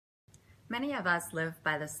Many of us live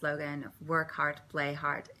by the slogan of work hard, play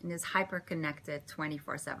hard in this hyper-connected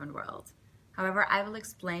 24/7 world. However, I will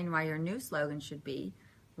explain why your new slogan should be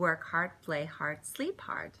work hard, play hard, sleep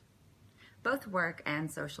hard. Both work and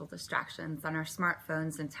social distractions on our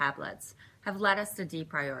smartphones and tablets have led us to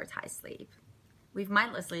deprioritize sleep. We've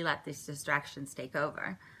mindlessly let these distractions take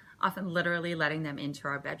over, often literally letting them into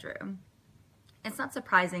our bedroom. It's not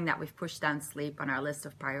surprising that we've pushed down sleep on our list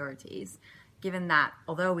of priorities, given that,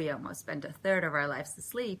 although we almost spend a third of our lives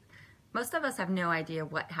asleep, most of us have no idea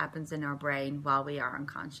what happens in our brain while we are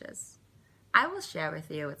unconscious. I will share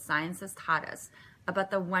with you what science has taught us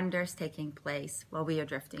about the wonders taking place while we are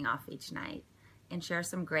drifting off each night, and share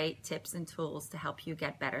some great tips and tools to help you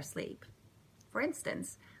get better sleep. For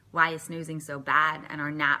instance, why is snoozing so bad and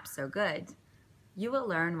our naps so good? You will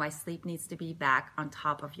learn why sleep needs to be back on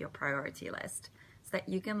top of your priority list so that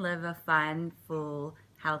you can live a fun, full,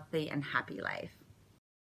 healthy, and happy life.